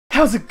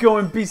How's it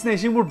going, Beast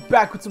Nation? We're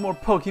back with some more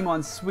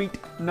Pokemon Sweet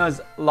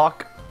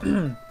Nuzlocke.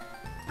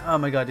 Oh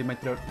my god, dude, my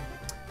throat.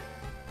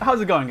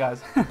 How's it going,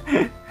 guys?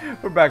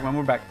 We're back, man.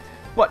 We're back.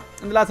 What?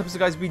 In the last episode,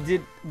 guys, we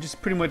did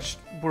just pretty much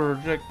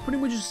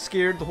just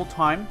scared the whole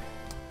time.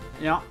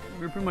 Yeah,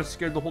 we were pretty much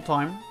scared the whole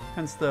time.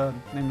 Hence the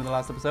name of the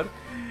last episode.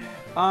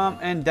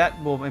 And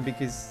that, well,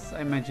 because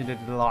I mentioned it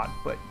a lot,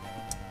 but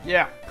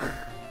yeah.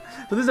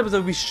 For this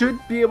episode, we should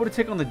be able to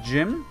take on the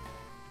gym.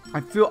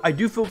 I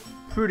do feel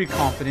pretty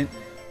confident.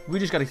 We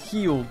just gotta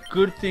heal.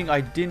 Good thing I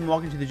didn't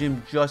walk into the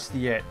gym just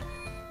yet.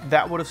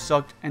 That would have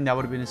sucked, and that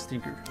would have been a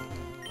stinker.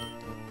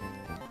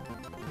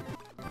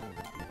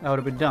 That would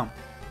have been dumb.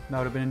 That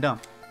would have been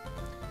dumb.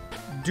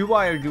 Do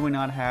I or do I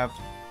not have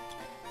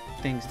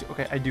things to...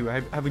 Okay, I do.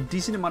 I have a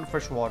decent amount of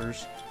fresh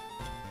waters.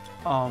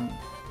 And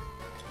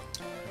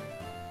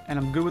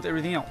I'm good with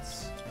everything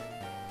else.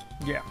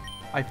 Yeah.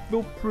 I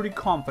feel pretty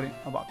confident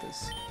about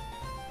this.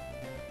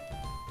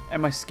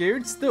 Am I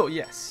scared still?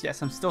 Yes.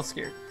 Yes, I'm still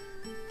scared.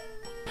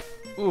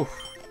 Oof.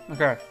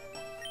 Okay.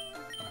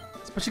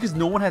 Especially because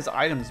no one has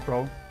items,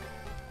 bro.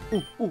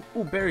 Ooh, ooh,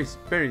 ooh, berries.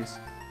 Berries.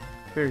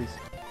 Berries.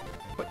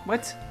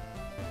 What?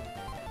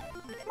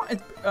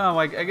 Oh,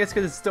 I guess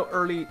because it's still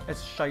early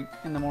as shite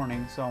in the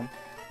morning, so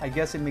I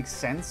guess it makes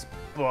sense,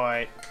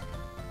 but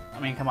I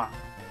mean, come on.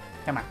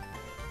 Come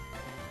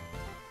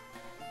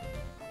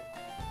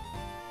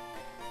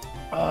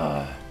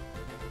on.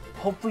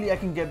 Hopefully I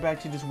can get back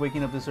to just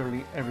waking up this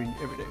early every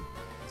day.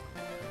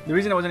 The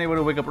reason I wasn't able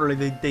to wake up early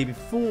the day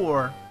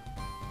before...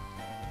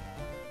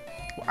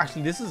 Well,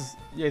 actually, this is...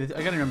 Yeah, I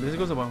gotta remember, this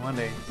goes up on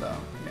Monday, so...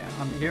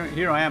 Yeah,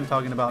 here I am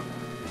talking about,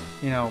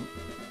 you know...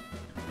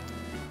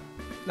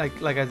 Like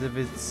as if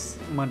it's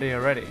Monday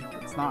already.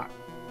 It's not.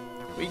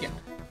 Weekend.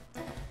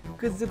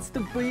 Because it's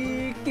the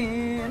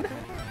weekend.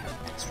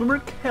 Swimmer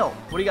Kill.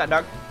 What do you got,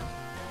 Doc?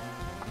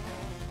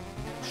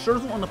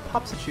 Scherzel on the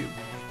Popsichu.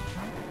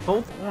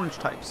 Both orange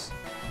types.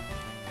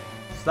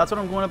 So that's what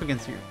I'm going up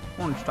against here.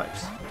 Orange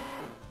types.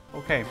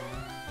 Okay.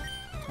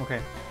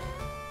 Okay.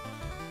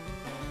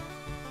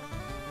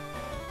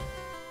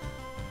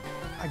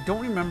 I don't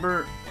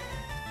remember.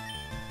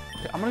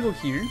 Okay, I'm gonna go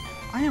here.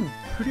 I am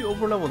pretty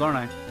over leveled, aren't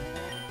I?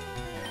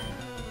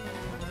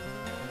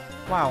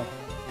 Wow.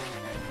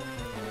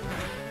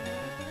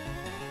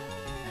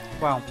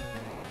 Wow.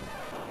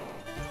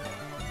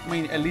 I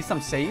mean, at least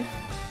I'm safe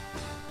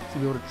to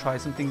be able to try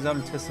some things out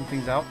and test some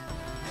things out.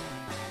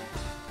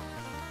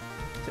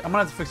 So I'm gonna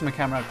have to fix my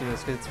camera after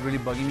this because it's really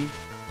bugging me.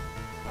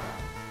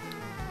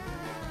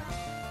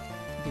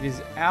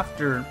 Because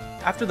after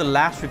the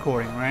last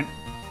recording, right?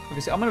 Okay,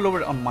 so I'm gonna lower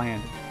it on my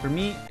end. For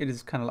me, it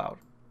is kind of loud.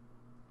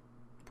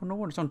 But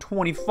no, it's on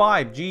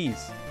 25.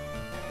 Jeez.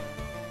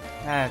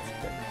 That's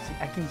better. See,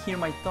 I can hear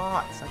my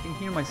thoughts. I can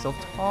hear myself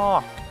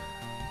talk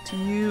to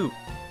you,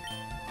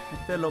 my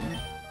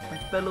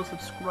fellow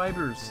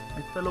subscribers,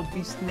 my fellow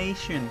Beast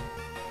Nation.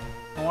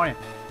 How are you?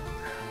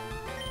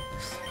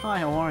 Hi,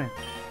 how are you?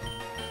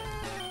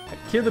 I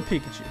killed the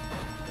Pikachu.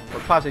 Or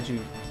Popsichu.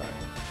 Sorry.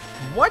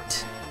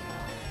 What?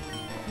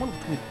 I'm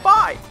level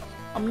 25.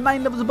 I'm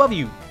 9 levels above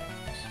you.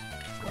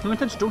 Don't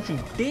touch, don't you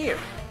dare.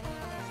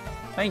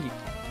 Thank you.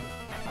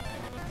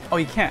 Oh,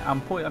 you can't. I'm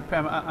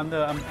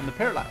the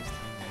paralyzed.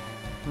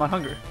 I'm not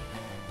hungry.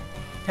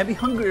 Can't be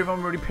hungry if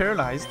I'm already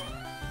paralyzed.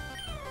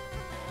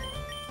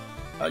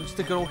 Just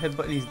a good old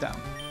headbutt and he's down.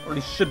 Or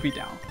he should be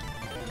down.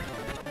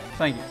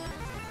 Thank you.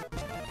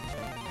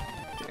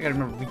 I gotta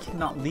remember, we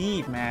cannot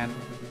leave, man.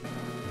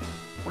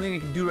 Only thing I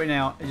can do right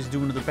now is just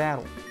do another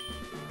battle.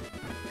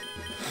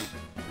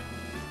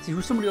 See,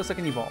 who's somebody else that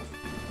can evolve?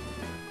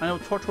 I know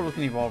Tortorella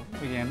can evolve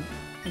again.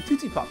 And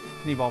Tootsie Pop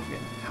can evolve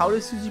again. How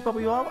does Tootsie Pop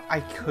evolve?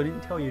 I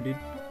couldn't tell you, dude.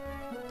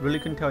 Really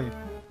couldn't tell you.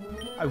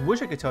 I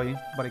wish I could tell you,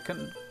 but I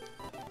couldn't.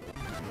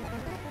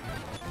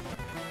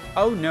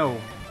 Oh no.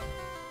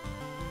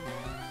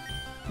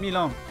 Leave me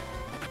alone.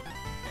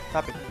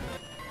 Stop it.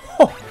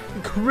 Oh,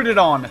 critted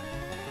on.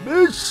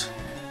 Bitch!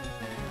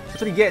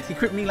 That's what he gets. He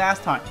crit me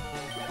last time.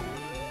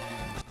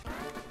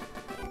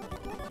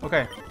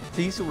 Okay.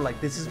 See, so like,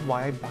 this is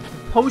why I bought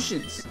the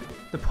potions.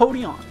 The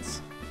Podions.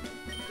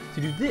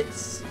 To do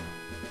this.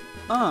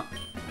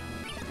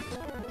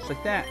 Just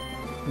like that.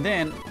 And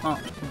then,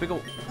 big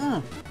ol'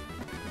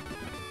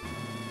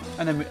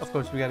 And then, of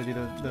course, we gotta do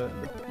the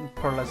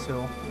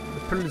Perlasil. The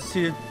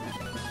Perlasil.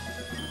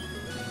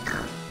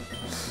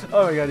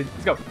 Oh my god, dude.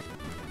 Let's go.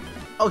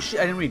 Oh shit,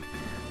 I didn't read.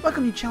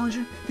 Welcome, you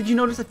challenger. Did you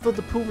notice I filled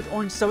the pool with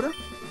orange soda?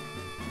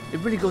 It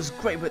really goes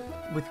great with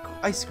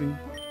ice cream.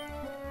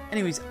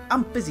 Anyways,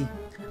 I'm busy.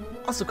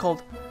 Also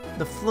called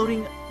the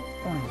floating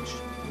orange.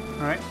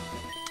 Alright?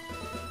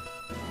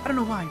 I don't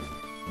know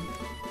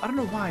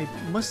why.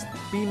 It must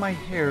be my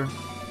hair.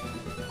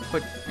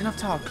 But enough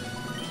talk.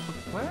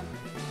 What?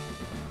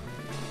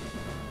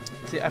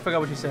 See, I forgot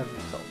what she said.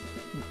 So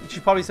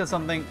she probably said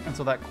something, and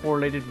so that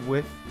correlated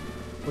with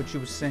what she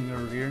was saying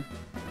earlier.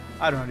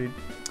 I don't know, dude.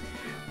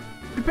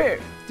 Prepare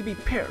to be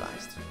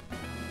paralyzed.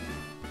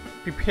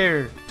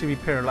 Prepare to be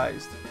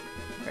paralyzed.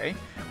 Okay?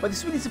 By the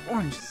sweetness of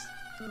oranges.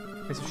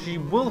 Okay, so she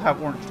will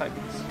have orange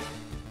typings.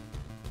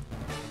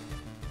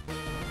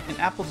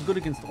 apple's good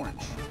against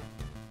orange.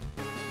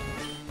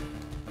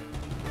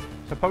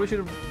 So I probably should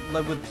have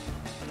led with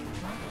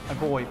my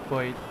boy,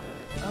 but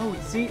oh,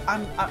 see,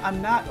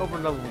 I'm not over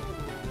leveled.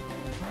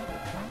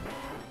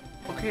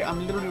 Okay,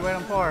 I'm literally right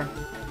on par.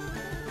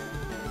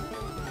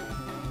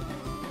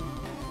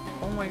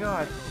 Oh my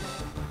god.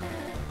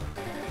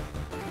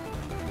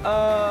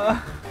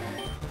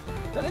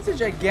 That is a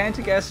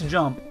gigantic ass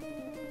jump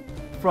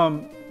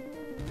from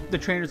the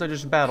trainers I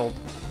just battled.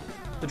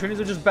 The trainers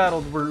I just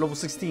battled were level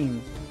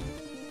 16.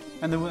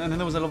 And then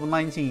there was a level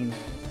 19.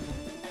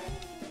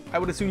 I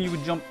would assume you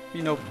would jump,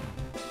 you know,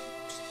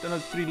 just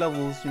another 3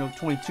 levels, you know,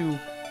 22,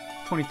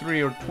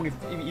 23, or 20,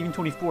 even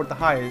 24 at the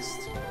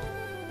highest.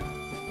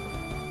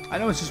 I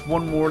know it's just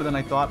one more than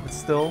I thought, but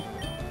still.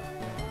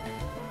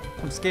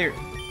 I'm scared.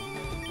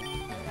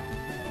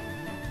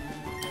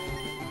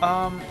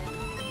 Well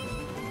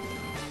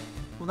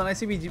then I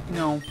say we do,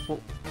 no,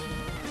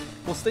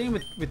 we'll stay in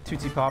with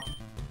Tootsie Pop.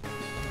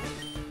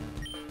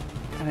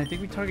 And I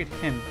think we target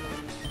him.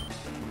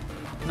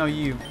 No,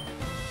 you.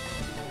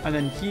 And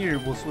then here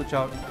we'll switch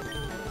out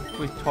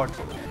with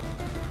Turtle.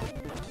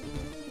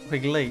 Okay,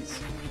 Glaze.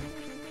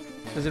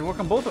 Does it work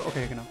on both?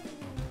 Okay, no.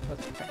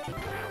 That's okay.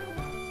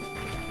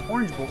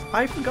 Orange Bolt.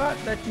 I forgot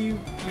that you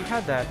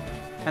had that.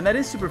 And that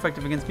is super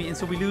effective against me, and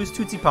so we lose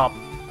Tootsie Pop.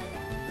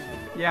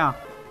 Yeah.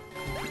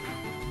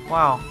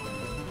 Wow.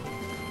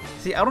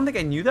 See, I don't think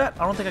I knew that.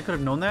 I don't think I could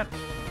have known that.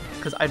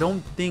 Because I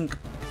don't think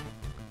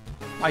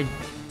I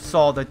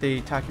saw that they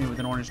attacked me with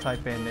an orange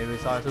type and they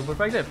saw it super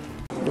effective.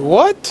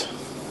 What?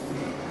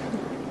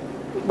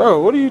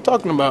 Bro, what are you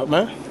talking about,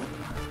 man?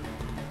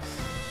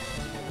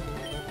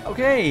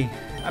 Okay.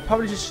 I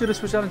probably just should have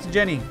switched out into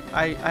Jenny.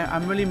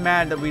 I'm really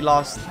mad that we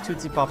lost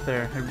Tootsie Pop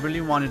there. I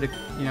really wanted to,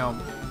 you know,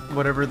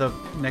 whatever the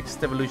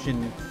next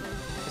evolution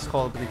is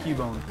called with the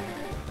Cubone.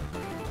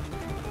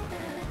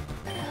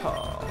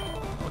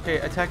 Okay,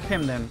 attack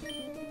him then.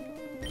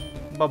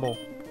 Bubble.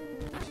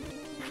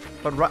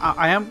 But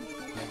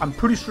I'm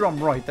pretty sure I'm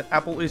right that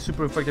Apple is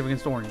super effective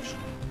against orange.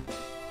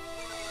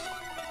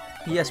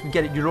 Yes, we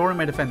get it. You're lowering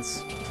my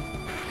defense.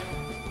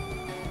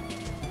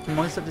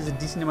 One stuff does a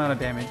decent amount of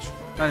damage.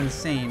 Not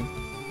insane.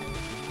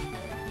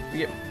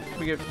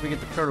 We get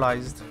the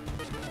paralyzed.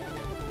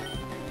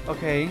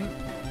 Okay.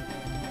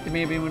 It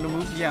may be able to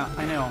move. Yeah,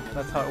 I know.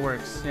 That's how it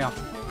works. Yeah.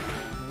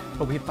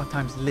 But we hit 5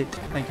 times lit.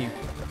 Thank you.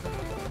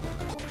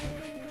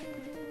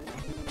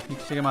 You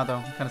can take him out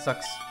though. Kind of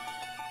sucks.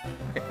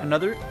 Okay,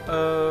 another.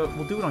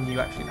 We'll do it on you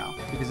actually now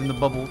because in the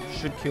bubble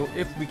should kill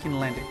if we can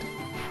land it.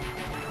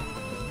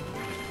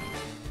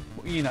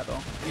 We're eating that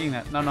though. Eating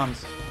that. No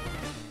noms.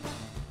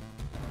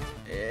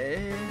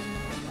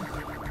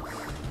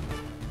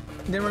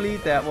 Didn't really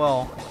eat that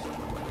well.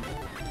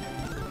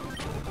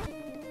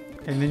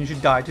 And then you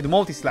should die to the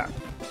multi-slap.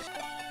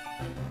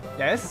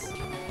 Yes?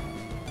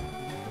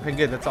 Okay,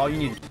 good. That's all you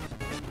need.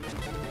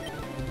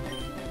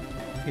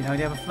 Okay, now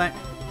you have a flank.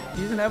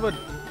 He doesn't have a...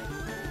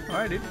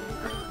 Alright, dude.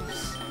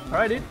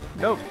 Alright, dude.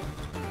 Go.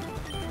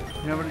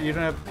 You don't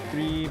have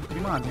three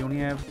mods. You only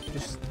have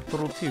just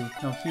total 2.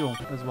 No, heal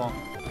as well.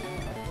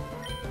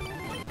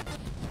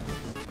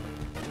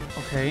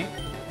 Okay.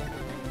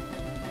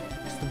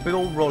 Just a big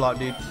old rollout,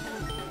 dude.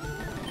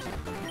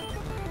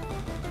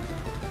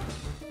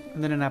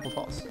 And then an apple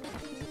toss.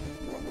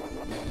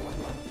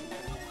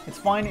 It's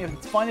fine if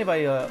what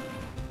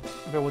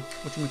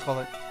you call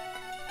it.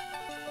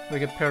 If I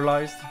get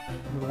paralyzed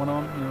with one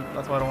of them, you know,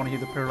 that's why I don't want to use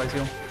the paralyzed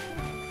heal.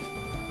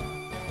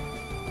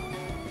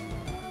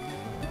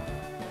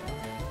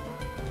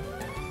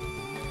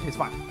 It's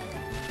fine.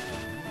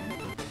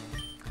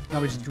 Now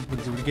we just do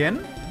it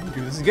again.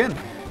 Do this again.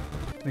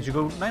 We should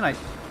go night-night.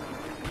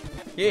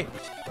 Yeah.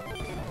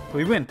 So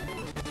we win.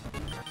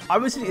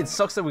 Obviously, it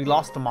sucks that we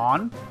lost them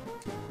on.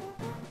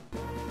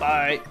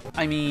 But,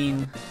 I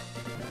mean...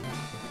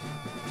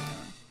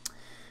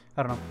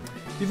 I don't know.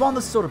 You've won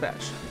the soda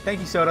badge. Thank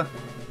you, Soda.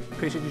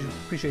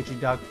 Appreciate you,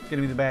 dog.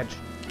 Getting me the badge.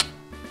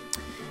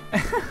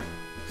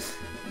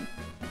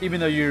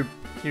 Even though you're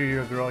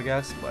a girl, I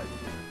guess, but...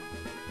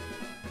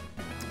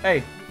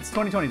 Hey, it's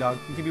 2020, dog.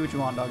 You can be what you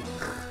want, dog.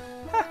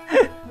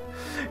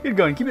 Good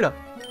going. Keep it up.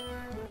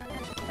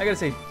 I gotta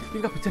say,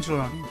 you've got potential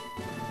around you.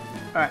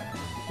 Alright.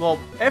 Well,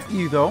 F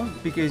you, though,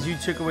 because you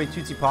took away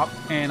Tootsie Pop,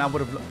 and I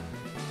would have...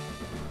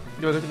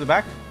 Do I go to the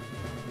back?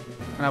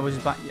 And I was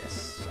just blind.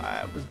 Yes,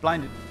 I was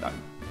blinded. Dog.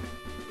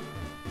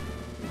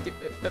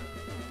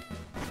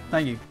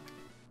 Thank you.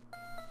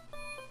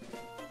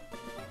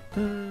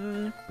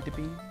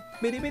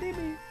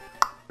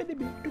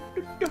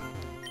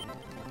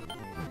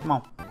 Come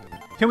on.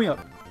 Kill me up.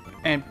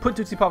 And put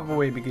Tootsie Pop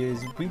away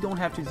because we don't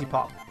have Tootsie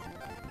Pop.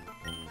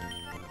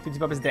 Tootsie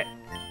Pop is dead.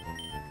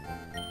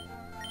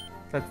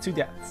 That's 2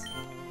 deaths.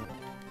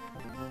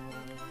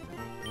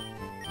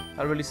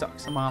 That really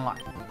sucks. I'm not gonna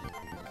lie.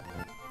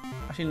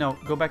 Actually, no.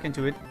 Go back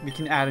into it. We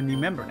can add a new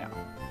member now.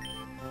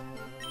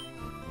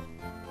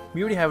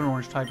 We already have an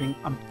orange typing.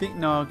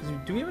 No, because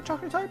do we have a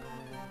chocolate type?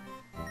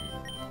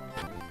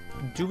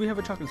 Do we have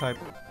a chocolate type?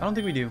 I don't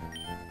think we do.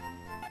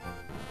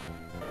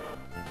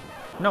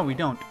 No, we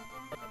don't.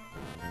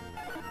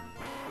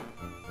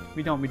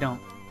 We don't.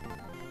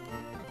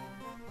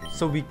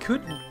 So we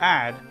could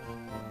add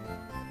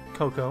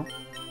cocoa.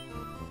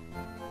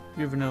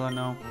 Your vanilla,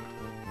 no.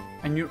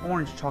 And your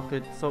orange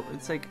chocolate. So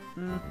it's like,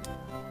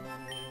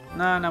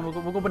 nah,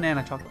 we'll go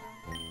banana chocolate.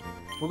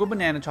 We'll go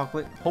banana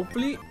chocolate.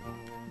 Hopefully,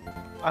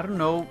 I don't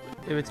know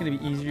if it's gonna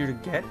be easier to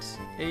get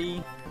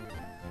a,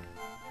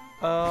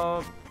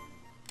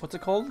 what's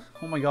it called?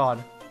 Oh my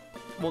god.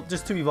 Well,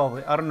 just to evolve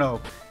it. I don't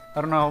know.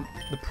 I don't know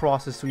the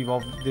process to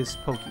evolve this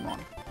Pokemon.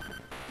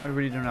 I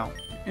really don't know.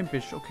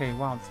 Impish, okay,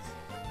 wow.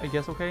 I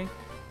guess okay.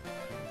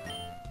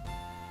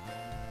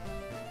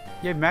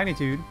 You have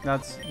magnitude,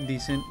 that's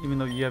decent, even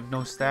though you have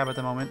no stab at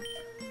the moment.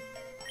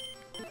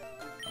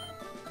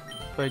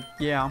 But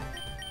yeah,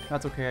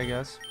 that's okay, I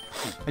guess.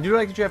 I do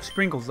like that you have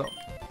sprinkles though.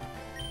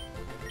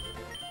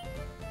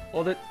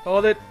 Hold it,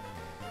 hold it.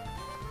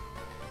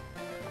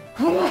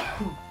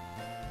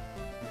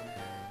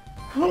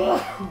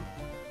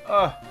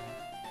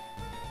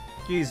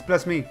 Jeez,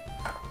 bless me.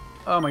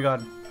 Oh my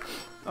god.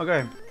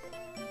 Okay.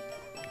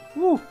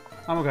 Woo!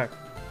 I'm okay.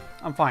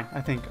 I'm fine,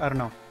 I think. I don't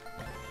know.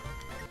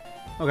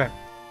 Okay.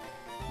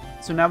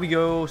 So now we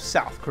go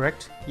south,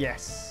 correct?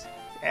 Yes.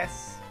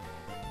 Yes.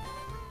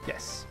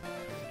 Yes.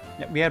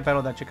 Yeah, we had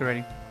battled that chick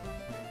already.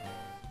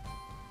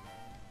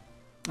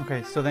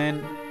 Okay, so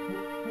then...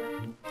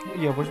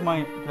 Yeah, where's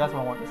my... That's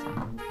what I want to see.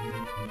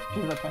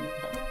 Here's my pen.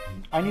 Okay.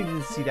 I needed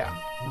to see that.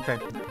 Okay.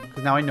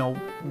 Because now I know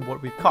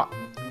what we've caught.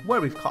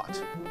 Where we've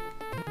caught.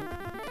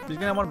 Who's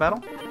gonna want to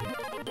battle?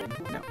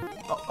 No.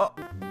 Oh.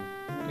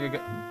 Okay,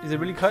 is it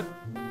really cut?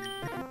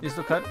 Is it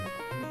still cut?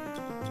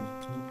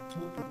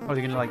 Or are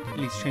they gonna like at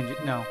least change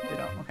it? No, they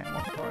don't. Okay,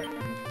 well, alright.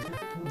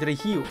 Did I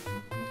heal?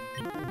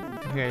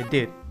 Okay, I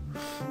did.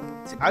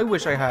 See, I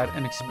wish I had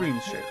an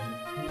experience share.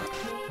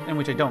 In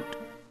which I don't.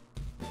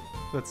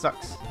 So that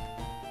sucks.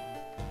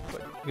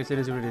 But I guess it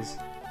is what it is.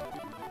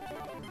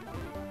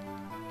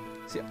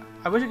 See,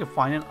 I wish I could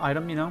find an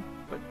item, you know,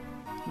 but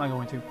I'm not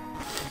going to.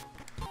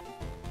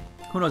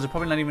 Who knows, they're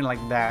probably not even like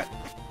that.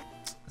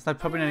 It's not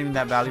probably not even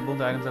that valuable,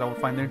 the items that I would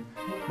find there.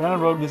 Banana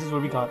Road, this is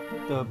where we got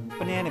the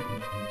banana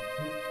pea.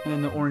 And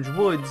then the Orange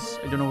Woods,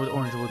 I don't know where the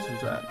Orange Woods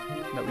was at,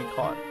 that we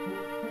caught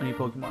a new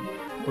Pokemon.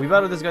 But we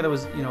battled this guy that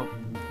was, you know,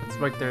 it's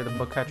right there, the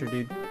bug catcher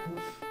dude.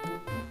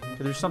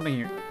 Okay, there's something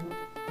here.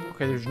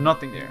 Okay, there's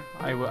nothing there.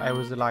 I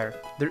was a liar.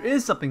 There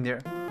is something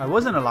there. I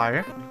wasn't a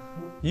liar.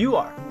 You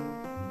are.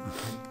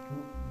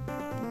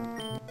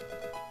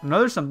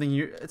 Another something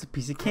here, it's a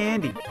piece of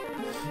candy.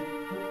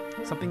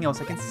 Something else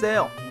I can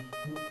sell.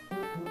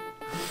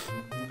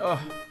 Ugh.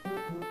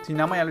 See,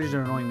 now my allergies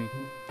are annoying me.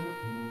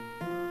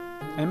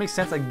 And it makes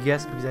sense, I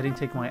guess, because I didn't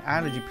take my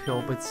allergy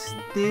pill, but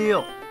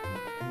still.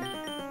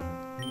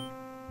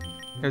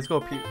 Okay, let's go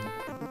up here.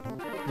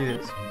 Do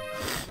this.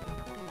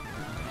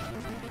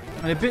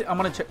 And a bit, I'm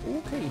gonna check.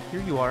 Okay,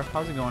 here you are.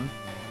 How's it going?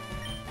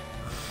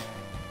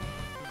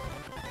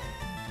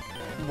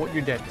 What,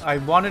 you're dead. I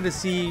wanted to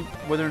see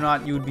whether or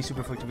not you would be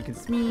super effective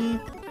against me,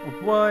 or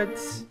what,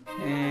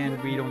 and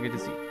we don't get to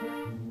see.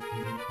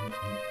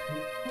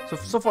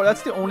 So far,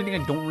 that's the only thing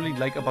I don't really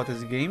like about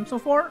this game so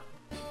far.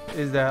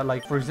 Is that,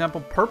 like, for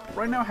example, Perp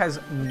right now has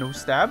no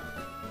stab.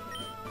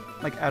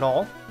 Like, at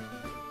all.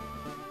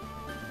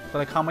 But,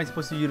 like, how am I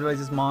supposed to utilize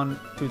this Mon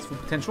to its full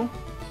potential?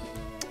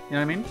 You know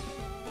what I mean?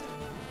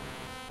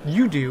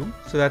 You do,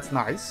 so that's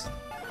nice.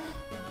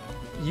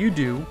 You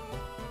do,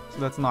 so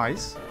that's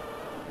nice.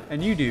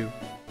 And you do,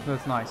 so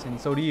that's nice. And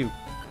so do you.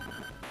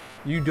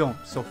 You don't,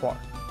 so far.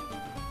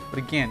 But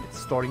again, it's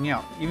starting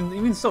out.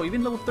 Even so,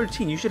 even level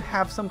 13, you should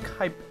have some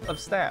type of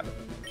stab.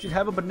 You should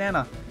have a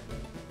banana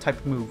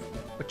type move.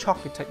 A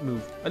chocolate type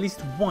move. At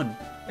least one.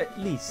 At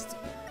least.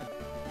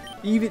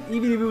 Even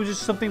if it was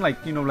just something like,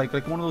 you know, like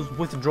one of those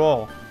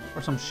withdrawal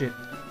or some shit.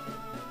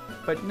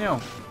 But no.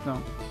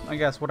 I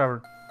guess,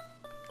 whatever.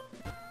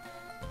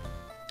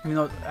 Even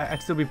though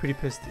I'd still be pretty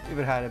pissed if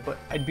it had it, but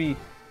I'd be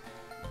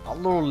a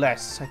little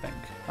less, I think.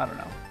 I don't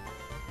know.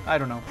 I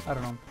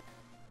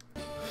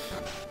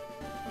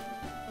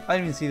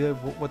didn't even see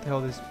what the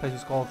hell this place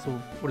was called. So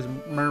what is it?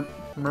 Mering?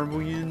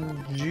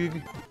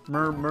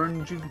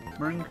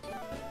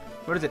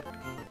 What is it?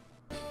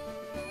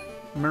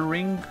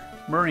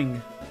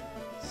 Mering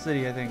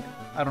City, I think.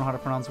 I don't know how to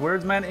pronounce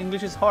words, man.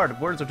 English is hard.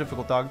 Words are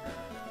difficult, dog.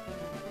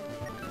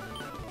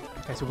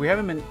 Okay, so we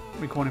haven't been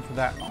recording for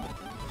that long.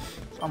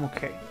 So I'm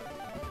okay.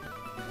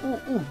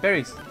 Ooh,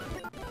 berries.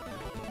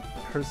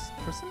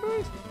 Person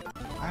berries?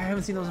 I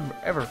haven't seen those in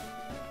forever.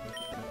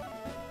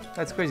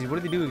 That's crazy.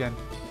 What did they do again?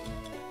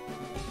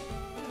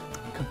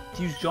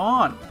 Confused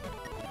John.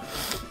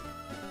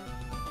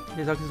 Did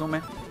you talk to his old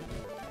man?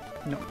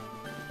 No.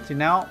 See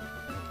now,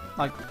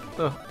 like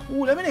the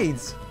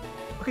lemonades.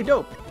 Okay,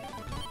 dope.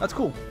 That's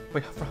cool.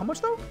 Wait, for how much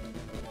though?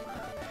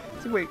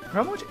 See, wait, for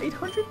how much?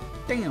 800?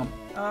 Damn.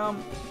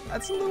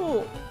 That's a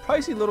little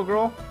pricey, little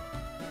girl.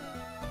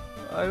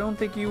 I don't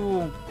think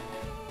you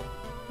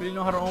really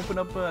know how to open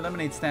up a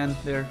lemonade stand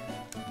there.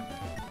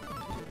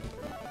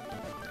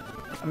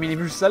 I mean, if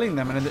you're selling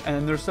them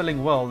and they're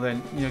selling well,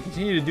 then, you know,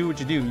 continue to do what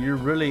you do. You're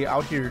really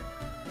out here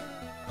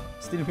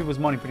stealing people's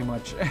money pretty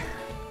much.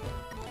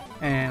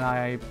 And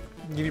I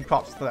give you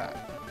props to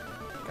that.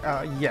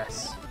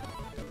 Yes.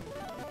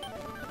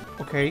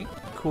 Okay,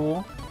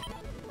 cool.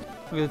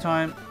 Look at the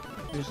time.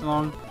 Just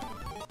long.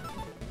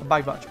 A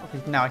bike voucher.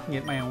 Okay, now I can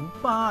get my own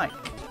bike.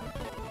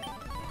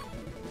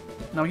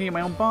 Now I can get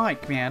my own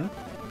bike, man.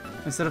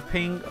 Instead of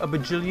paying a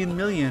bajillion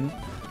million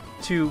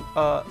to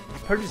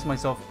purchase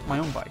myself my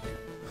own bike.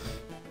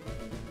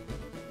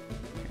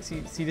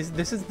 See,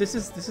 this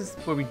is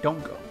where we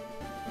don't go.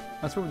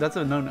 That's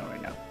a no-no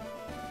right now.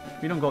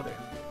 We don't go there.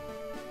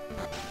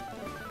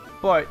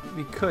 But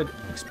we could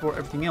explore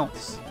everything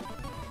else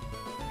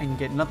and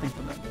get nothing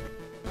from them,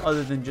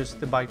 other than just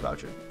the bike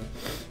voucher.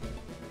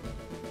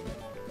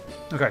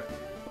 Okay.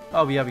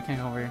 Oh yeah, we can't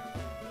go over here.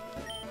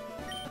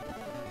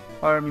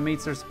 Our army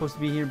mates are supposed to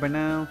be here by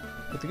now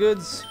with the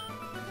goods.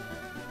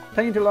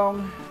 Taking too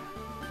long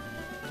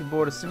to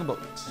board a single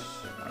boat.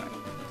 Alright.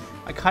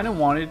 I kind of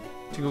wanted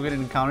to go get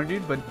an encounter,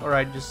 dude, but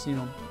alright, just, you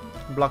know,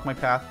 block my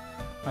path.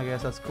 I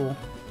guess that's cool.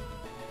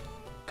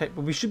 Okay,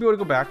 but we should be able to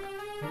go back.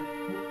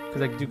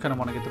 Because I do kind of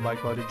want to get the bike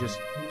voucher just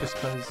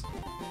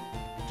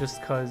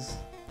cause.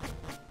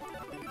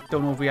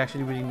 Don't know if we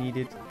actually really need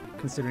it,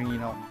 considering, you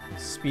know,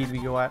 speed we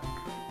go at.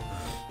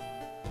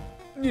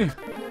 Yeah.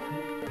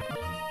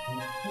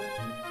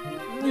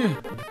 Yeah.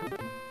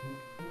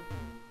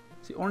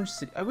 See, Orange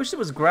City. I wish it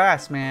was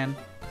grass, man.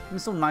 It'd be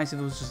so nice if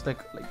it was just like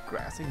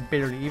grass, like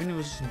barely. Even if it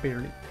was just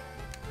barely.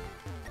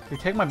 Okay,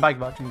 take my bike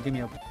voucher and give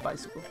me a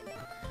bicycle.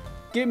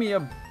 Give me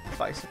a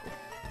bicycle.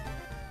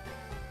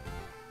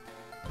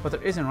 But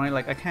there isn't, right?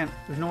 Like, I can't.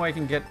 There's no way I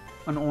can get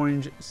an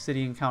Orange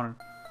City encounter.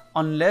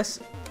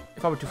 Unless,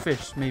 if I were to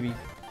fish, maybe.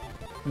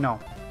 No.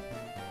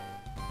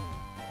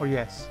 Or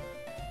yes.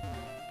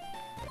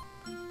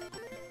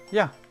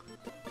 Yeah.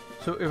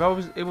 So if I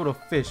was able to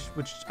fish,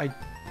 which I...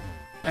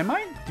 Am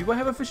I? Do I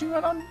have a fishing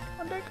rod on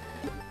deck?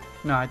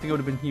 No, I think it would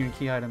have been here in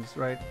key items,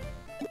 right?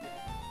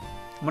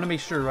 I'm gonna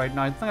make sure right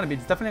now. It's not gonna be.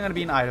 It's definitely gonna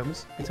be in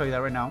items. I can tell you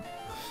that right now.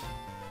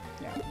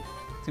 Yeah.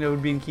 I think it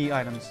would be in key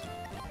items.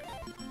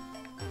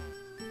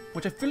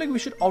 Which I feel like we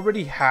should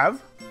already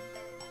have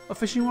a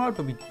fishing rod,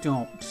 but we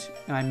don't.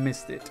 And I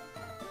missed it.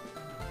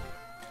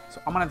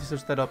 So I'm gonna have to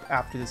search that up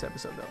after this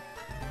episode,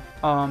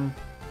 though.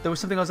 There was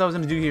something else I was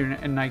gonna do here,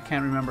 and I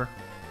can't remember.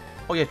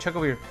 Oh yeah, check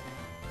over here.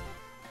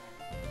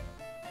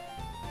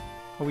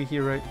 Are we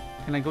here, right?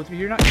 Can I go through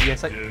here now?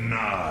 Yes, I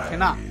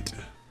cannot.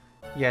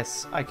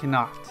 Yes, I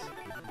cannot.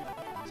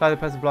 So I have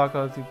to pass the block.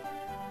 I'll have to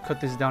cut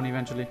this down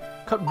eventually.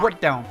 Cut what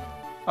down?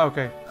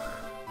 Okay.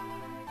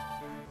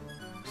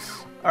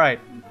 Alright,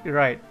 you're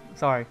right.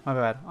 Sorry, my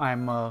bad.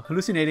 I'm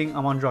hallucinating.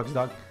 I'm on drugs,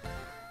 dog.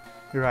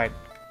 You're right.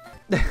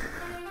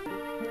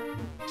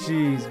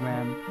 Jeez,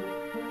 man.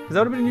 Because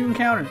that would have been a new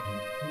encounter.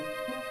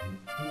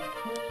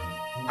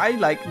 I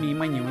like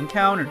my new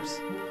encounters.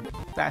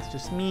 That's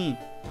just me.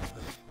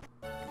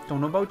 Don't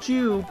know about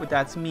you, but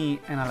that's me,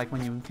 and I like my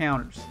new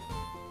encounters.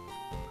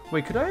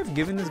 Wait, could I have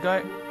given this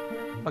guy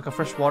like a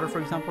fresh water, for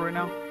example, right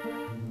now?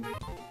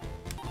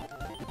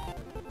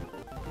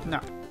 No.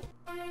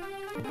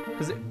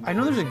 Because I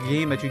know there's a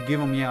game that you give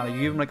him, yeah, like you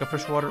give him like a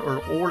fresh water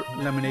or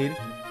lemonade,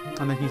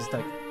 and then he's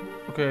like,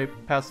 okay,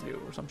 pass you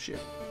or some shit.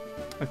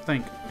 I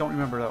think. Don't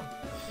remember though.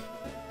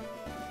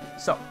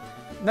 So,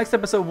 next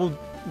episode we'll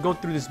go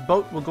through this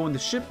boat, we'll go in the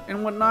ship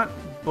and whatnot,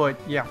 but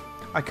yeah,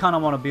 I kind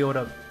of want to be able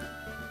to...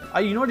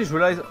 you know, I just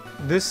realized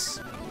this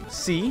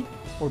sea,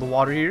 or the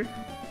water here,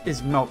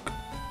 is milk.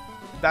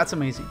 That's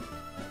amazing.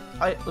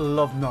 I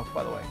love milk,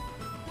 by the way.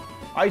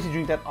 I used to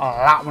drink that a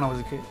lot when I was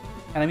a kid.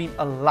 And I mean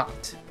a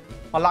lot.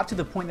 A lot to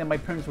the point that my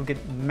parents would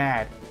get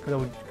mad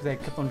because I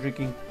kept on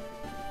drinking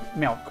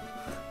milk.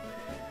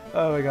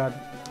 Oh my god.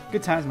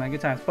 Good times, man.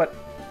 Good times. But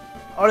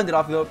I'll end it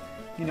off, though.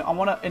 You know, I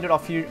want to end it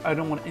off here. I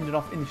don't want to end it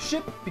off in the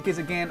ship because,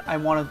 again, I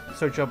want to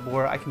search up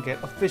where I can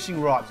get a fishing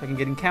rod so I can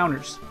get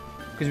encounters.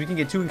 Because we can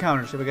get 2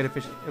 encounters if I get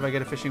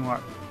a fishing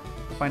rod.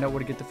 Find out where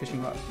to get the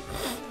fishing rod.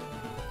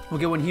 We'll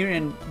get one here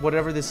in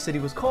whatever this city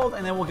was called,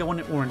 and then we'll get one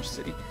in Orange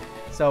City.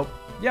 So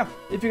yeah,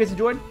 if you guys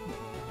enjoyed,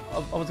 I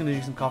was gonna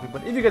drink some coffee,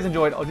 but if you guys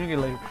enjoyed, I'll drink it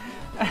later.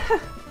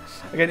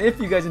 Again, if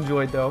you guys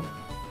enjoyed though,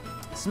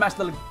 smash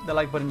the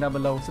like button down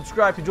below,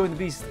 subscribe to join the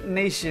Beast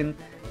Nation,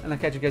 and I'll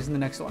catch you guys in the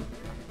next one.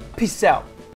 Peace out.